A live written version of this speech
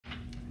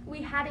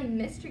We had a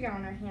mystery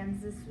on our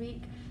hands this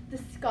week. The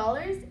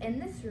scholars in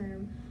this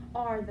room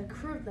are the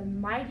crew of the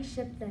mighty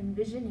ship the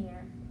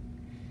Envisioneer.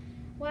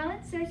 While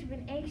in search of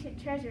an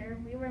ancient treasure,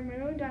 we were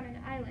marooned on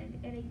an island,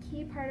 and a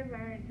key part of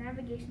our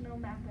navigational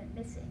map went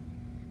missing.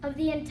 Of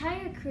the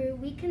entire crew,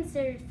 we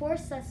considered 4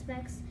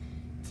 suspects.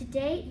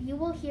 Today, you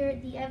will hear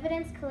the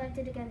evidence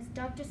collected against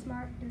Dr.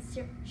 Smart and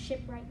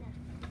Shipwright Neff.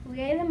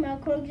 We are the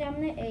medical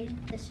examiner aide.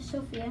 This is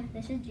Sophia,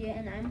 this is Gia,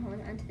 and I'm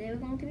Hon, and today we're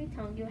going to be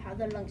telling you how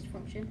the lungs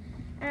function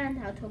and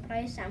how to apply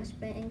a SAM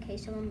spray in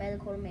case of a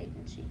medical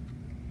emergency.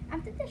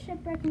 After the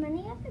shipwreck,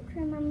 many of the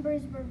crew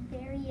members were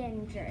very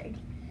injured.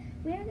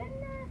 We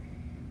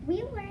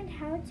learned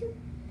how to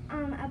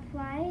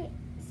apply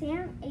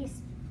a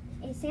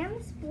SAM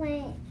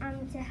splint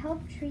to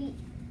help treat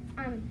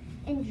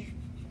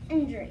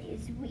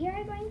injuries. We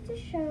are going to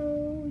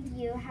show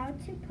you how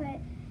to put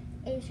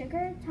a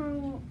sugar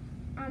tongue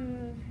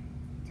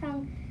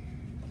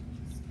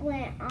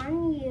splint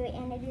on you,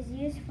 and it is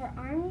used for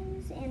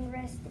arms and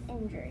wrist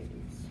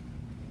injuries.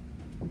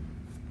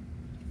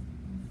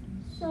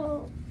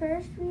 So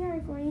first we are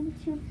going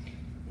to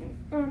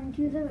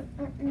do the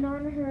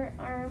on her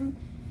arm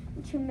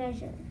to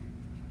measure.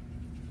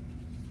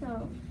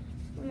 So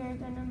we are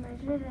going to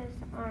measure this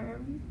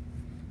arm,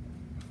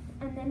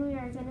 and then we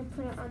are going to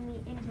put it on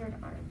the injured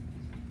arm.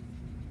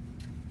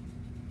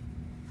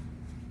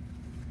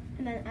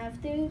 And then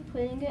after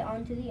putting it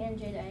onto the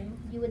injured arm,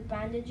 you would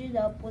bandage it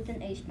up with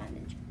an ACE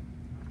bandage.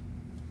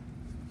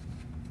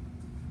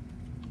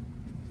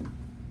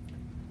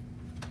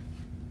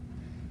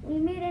 We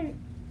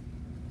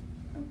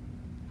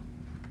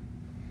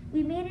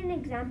made an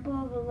example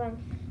of a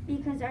lung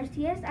because our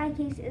CSI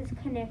case is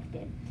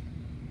connected.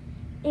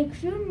 A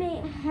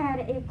crewmate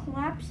had a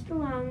collapsed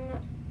lung.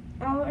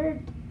 Our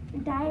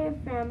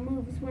diaphragm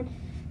moves when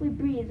we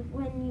breathe.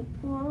 When you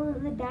pull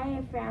the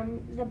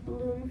diaphragm, the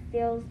balloon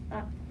fills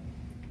up.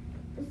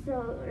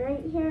 So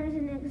right here is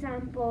an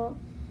example.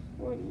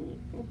 When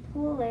you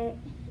pull it,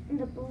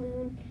 the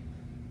balloon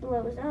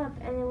blows up,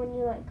 and then when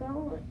you let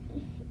go,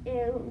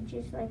 it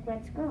just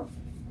lets go.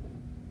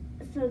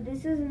 So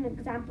this is an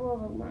example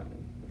of a lung.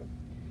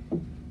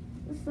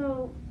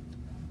 So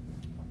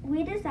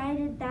we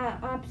decided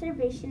that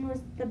observation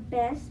was the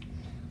best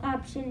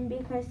option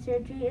because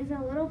surgery is a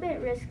little bit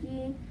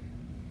risky.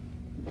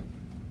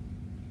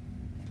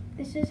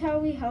 This is how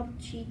we help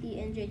treat the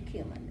injured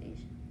crew members.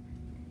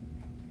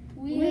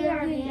 We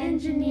are the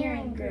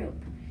engineering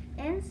group.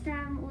 In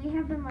STEM, we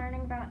have been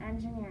learning about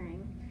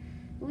engineering.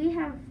 We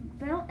have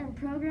built and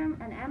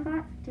programmed an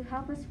MBOT to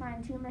help us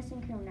find 2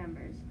 missing crew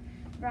members,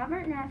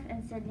 Robert Neff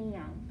and Sydney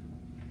Young.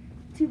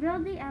 To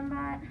build the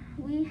MBOT,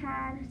 we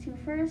had to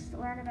first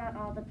learn about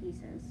all the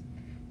pieces.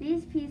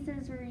 These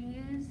pieces were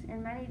used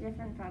in many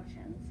different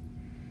functions.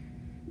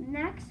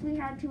 Next, we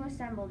had to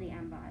assemble the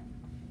MBOT.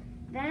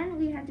 Then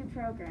we had to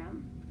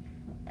program.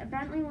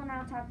 Bentley will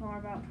now talk more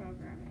about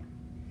programming.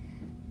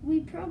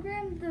 We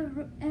programmed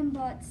the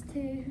MBOTs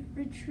to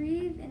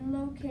retrieve and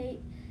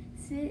locate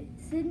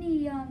Sydney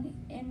Young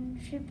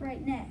and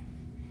Shipwright Neff.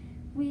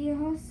 We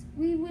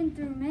went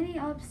through many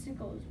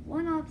obstacles.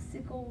 One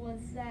obstacle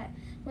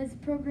was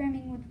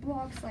programming with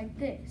blocks like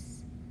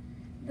this.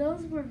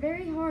 Those were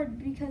very hard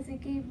because it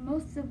gave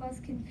most of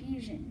us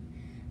confusion.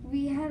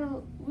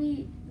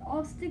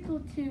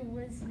 Obstacle 2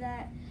 was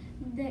that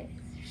the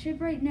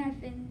Shipwright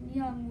Neff and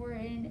Young were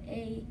in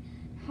a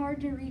hard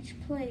to reach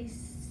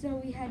place,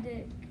 so we had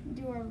to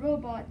do our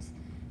robots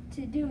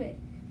to do it.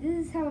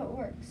 This is how it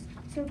works.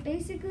 So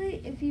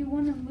basically, if you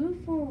want to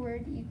move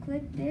forward, you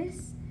click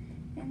this,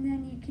 and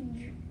then you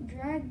can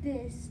drag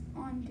this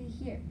onto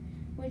here,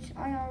 which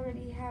I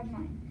already have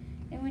mine.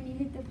 And when you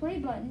hit the play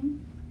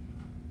button,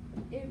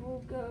 it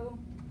will go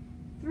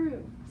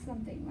through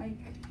something like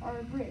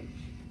our bridge.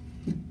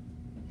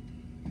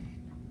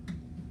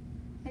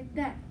 Like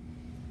that.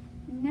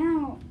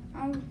 Now,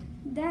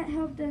 that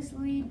helped us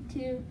lead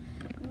to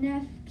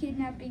Neff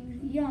kidnapping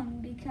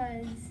Young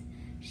because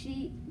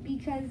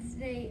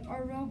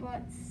our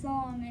robots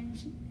saw him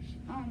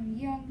and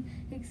Young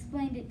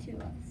explained it to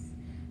us.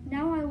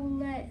 Now I will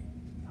let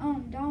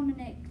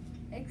Dominic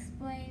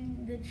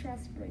explain the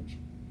truss bridge.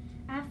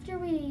 After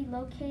we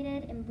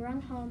located and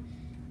brought home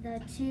the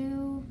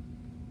 2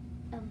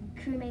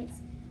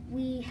 crewmates,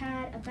 we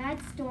had a bad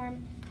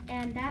storm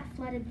and that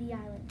flooded the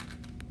island.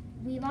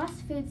 We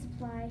lost food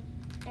supply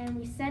and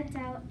we sent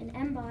out an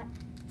MBOT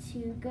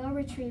to go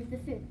retrieve the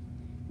food.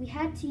 We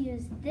had to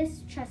use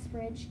this truss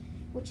bridge,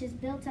 which is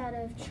built out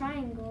of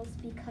triangles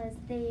because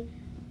they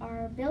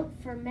are built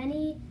for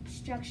many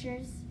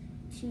structures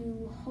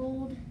to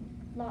hold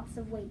lots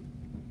of weight.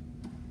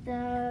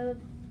 The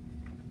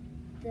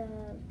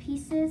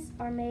pieces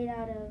are made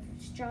out of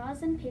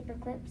straws and paper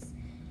clips,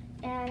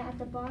 and at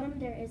the bottom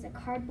there is a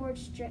cardboard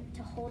strip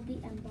to hold the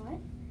MBOT.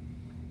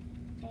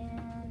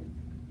 And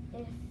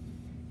if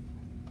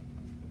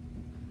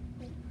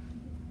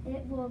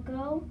it will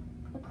go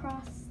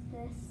across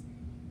this,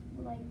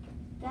 like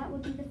that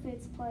would be the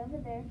food supply over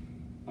there,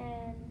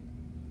 and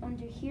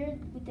under here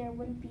there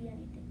wouldn't be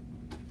anything.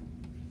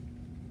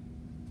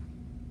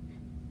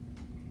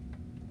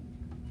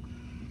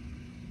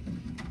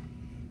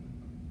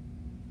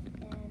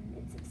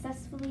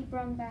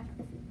 brought back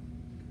the food.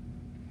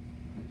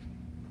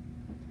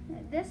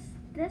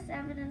 This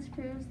evidence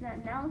proves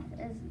that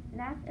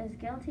Neff is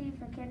guilty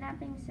for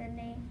kidnapping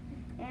Sydney,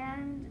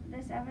 and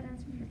this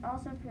evidence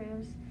also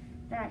proves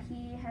that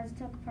he has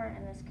took part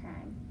in this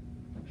crime.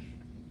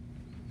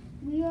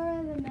 We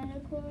are the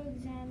medical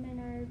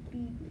examiner B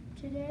group.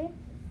 Today,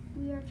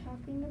 we are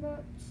talking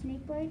about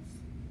snake bites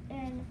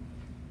and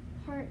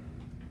heart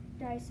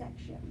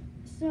dissection.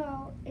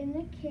 So, in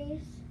the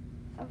case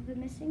of the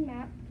missing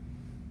map,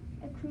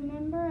 a crew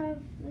member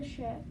of the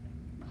ship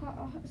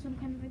caught some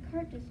kind of a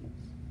heart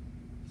disease.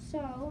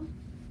 So,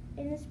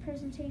 in this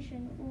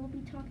presentation, we'll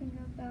be talking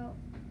about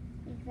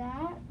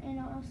that and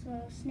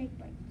also snake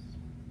bites.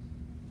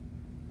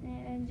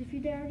 And if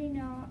you already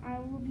know, I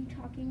will be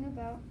talking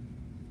about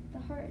the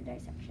heart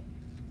dissection.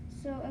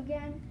 So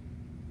again,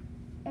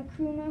 a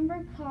crew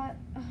member caught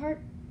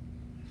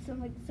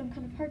some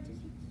kind of heart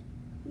disease.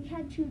 We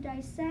had to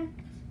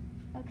dissect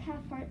a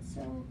calf heart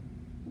so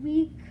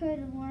we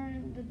could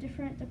learn the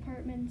different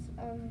departments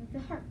of the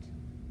heart.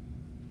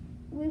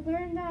 We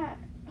learned that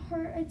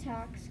heart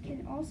attacks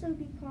can also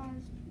be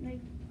caused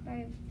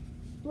by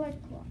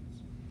blood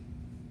clots.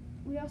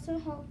 We also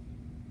helped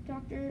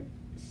Dr.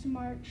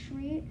 Smart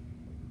treat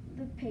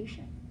the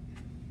patient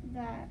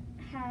that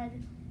had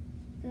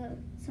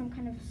some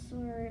kind of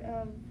sort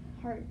of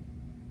heart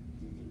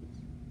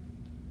disease.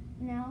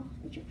 Now,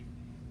 it's your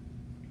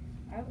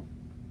turn.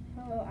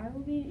 Hello, I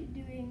will be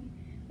doing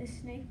the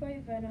snake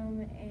bite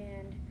venom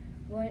and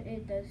what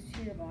it does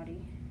to your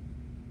body.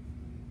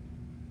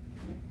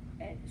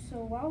 And so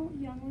while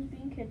Young was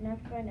being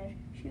kidnapped by Neff,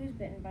 she was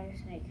bitten by a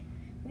snake.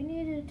 We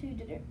needed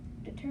to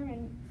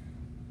determine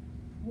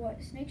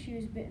what snake she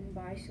was bitten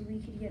by so we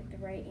could get the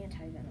right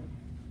anti-venom.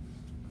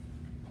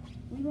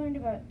 We learned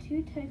about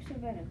 2 types of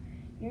venom,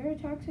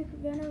 neurotoxic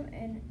venom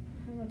and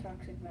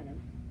hemotoxic venom.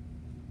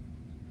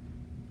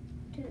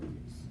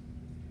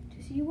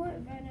 To see what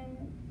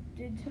venom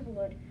did to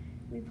blood,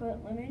 we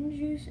put lemon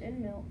juice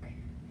in milk.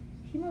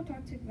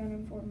 Hemotoxic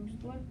venom forms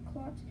blood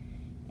clots,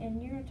 and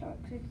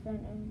neurotoxic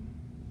venom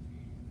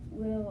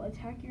will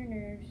attack your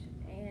nerves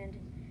and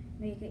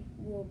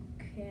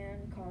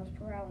can cause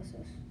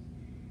paralysis.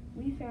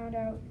 We found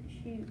out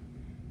she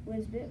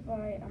was bit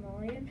by a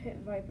Malayan pit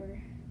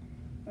viper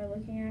by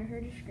looking at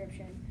her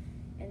description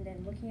and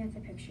then looking at the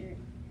picture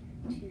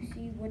to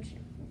see which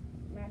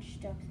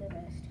matched up the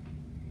best.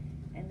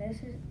 And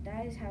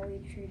that is how we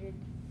treated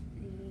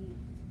the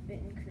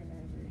bitten crew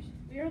members.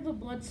 We are the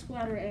blood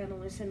splatter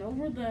analysts, and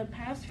over the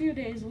past few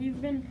days,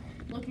 we've been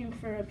looking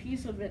for a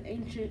piece of an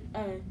ancient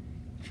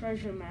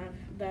treasure map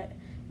that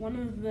one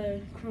of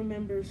the crew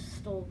members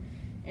stole,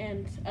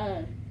 and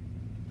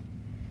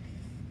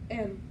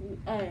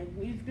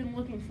we've been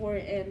looking for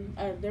it,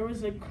 and there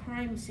was a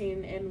crime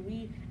scene, and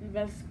we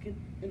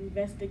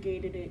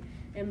investigated it,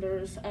 and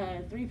there's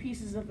 3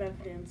 pieces of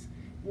evidence.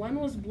 One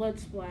was blood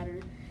splatter,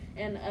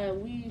 and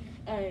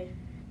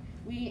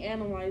we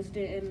analyzed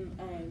it,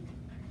 and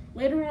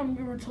later on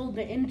we were told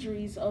the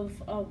injuries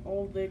of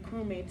all the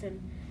crewmates,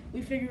 and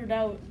we figured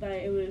out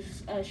that it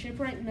was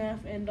Shipwright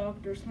Neff and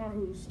Dr. Smart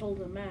who stole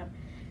the map,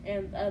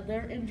 and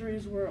their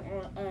injuries were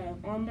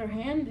on their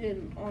hand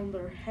and on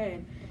their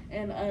head,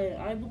 and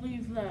I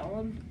believe that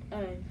on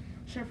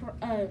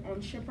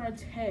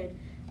Shipwright's head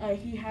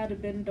he had to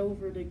bend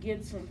over to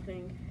get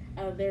something,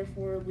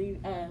 therefore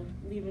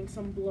leaving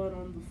some blood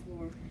on the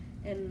floor.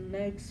 And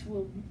next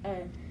we'll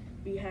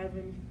be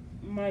having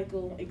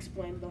Michael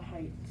explain the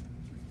height.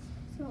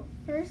 So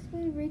first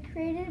we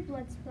recreated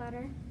blood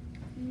splatter.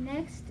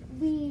 Next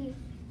we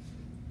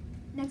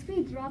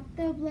dropped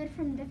the blood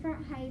from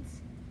different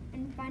heights,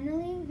 and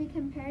finally we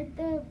compared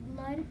the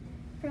blood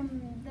from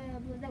the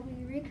blood that we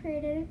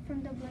recreated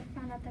from the blood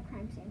found at the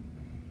crime scene.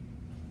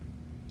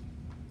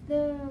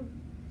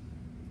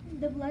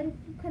 The blood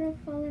could have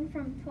fallen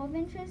from 12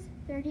 inches,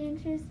 30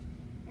 inches,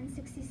 and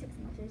 66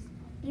 inches.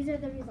 These are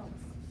the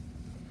results.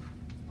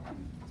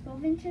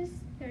 12 inches,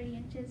 30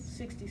 inches,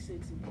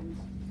 66 inches.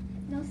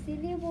 Now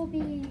Celia will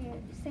be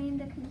saying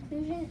the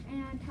conclusion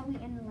and how we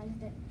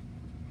analyzed it.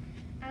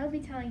 I will be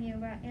telling you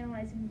about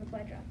analyzing the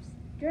blood drops.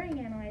 During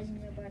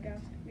analyzing the blood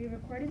drops, we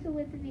recorded the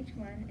width of each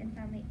one and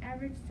found the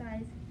average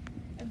size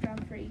of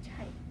drop for each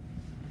height.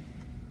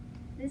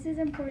 This is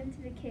important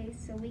to the case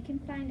so we can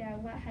find out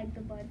what height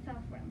the blood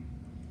fell from.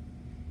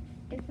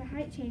 If the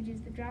height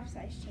changes, the drop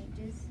size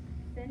changes.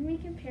 Then we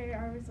compared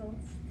our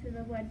results to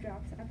the blood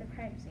drops at the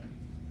crime scene.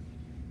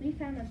 We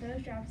found that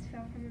those drops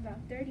fell from about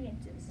 30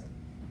 inches.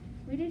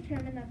 We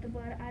determined that the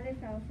blood either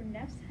fell from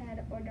Neff's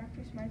head or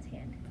Dr. Smart's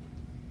hand,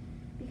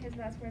 because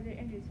that's where their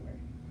injuries were.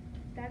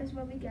 That is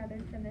what we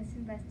gathered from this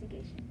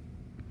investigation.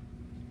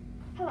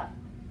 Hello,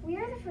 we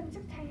are the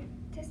forensic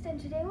scientists, and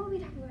today we'll be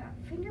talking about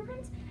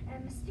fingerprints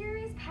and a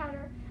mysterious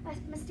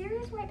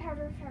white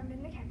powder found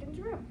in the captain's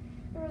room.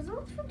 The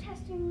results from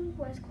testing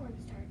was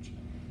cornstarch,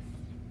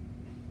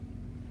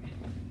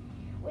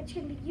 which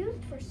can be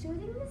used for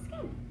soothing the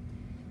skin.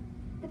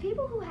 The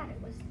people who had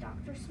it was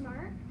Dr.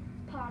 Smart,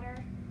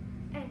 Potter,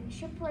 and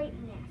Shipwright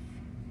Neff.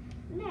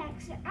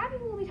 Next, Abby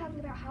will be talking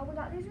about how we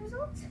got these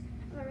results,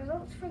 the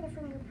results for the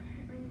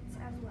fingerprints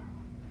as well.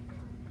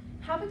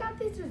 How we got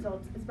these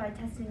results is by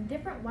testing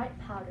different white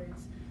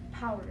powders,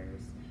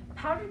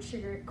 powdered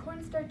sugar,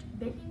 cornstarch,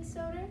 baking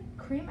soda,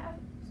 cream of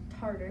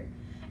tartar,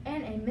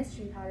 and a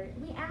mystery powder.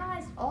 We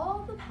analyzed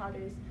all the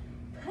powders,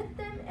 put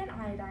them in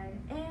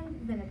iodine and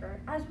vinegar,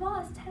 as well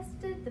as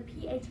tested the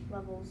pH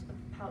levels of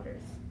the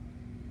powders.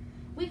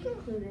 We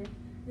concluded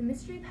the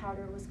mystery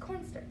powder was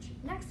cornstarch.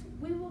 Next,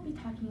 we will be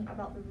talking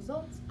about the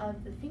results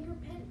of the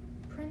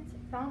fingerprints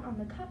found on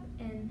the cup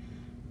in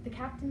the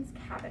captain's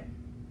cabin.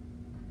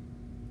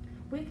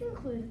 We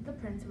concluded the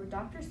prints were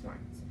Dr.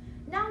 Smart's.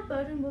 Now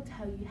Bowden will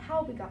tell you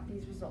how we got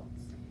these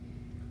results.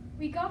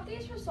 We got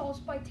these results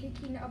by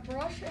taking a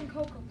brush and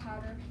cocoa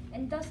powder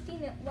and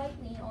dusting it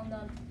lightly on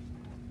the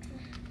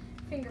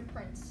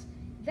fingerprints.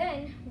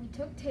 Then we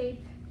took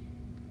tape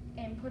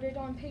and put it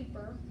on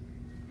paper,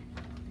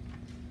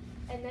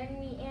 and then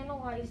we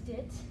analyzed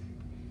it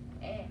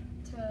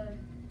to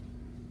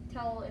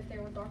tell if they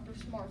were Dr.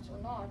 Smart's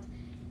or not,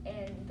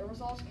 and the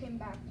results came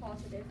back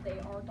positive. They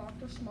are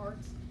Dr.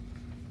 Smart's,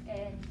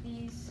 and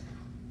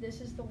this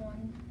is the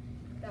one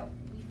that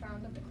we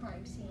found at the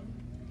crime scene,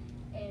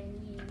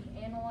 and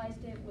we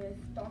analyzed it with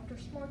Dr.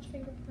 Smart's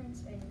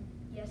fingerprints, and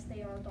yes,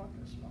 they are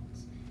Dr.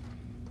 Smart's.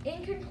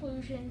 In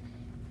conclusion,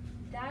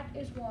 that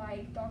is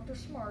why Dr.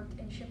 Smart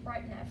and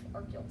Shipwright Neff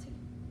are guilty.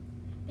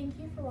 Thank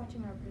you for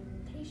watching our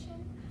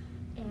presentation,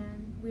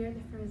 and we are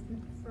the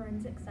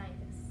forensic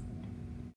scientists.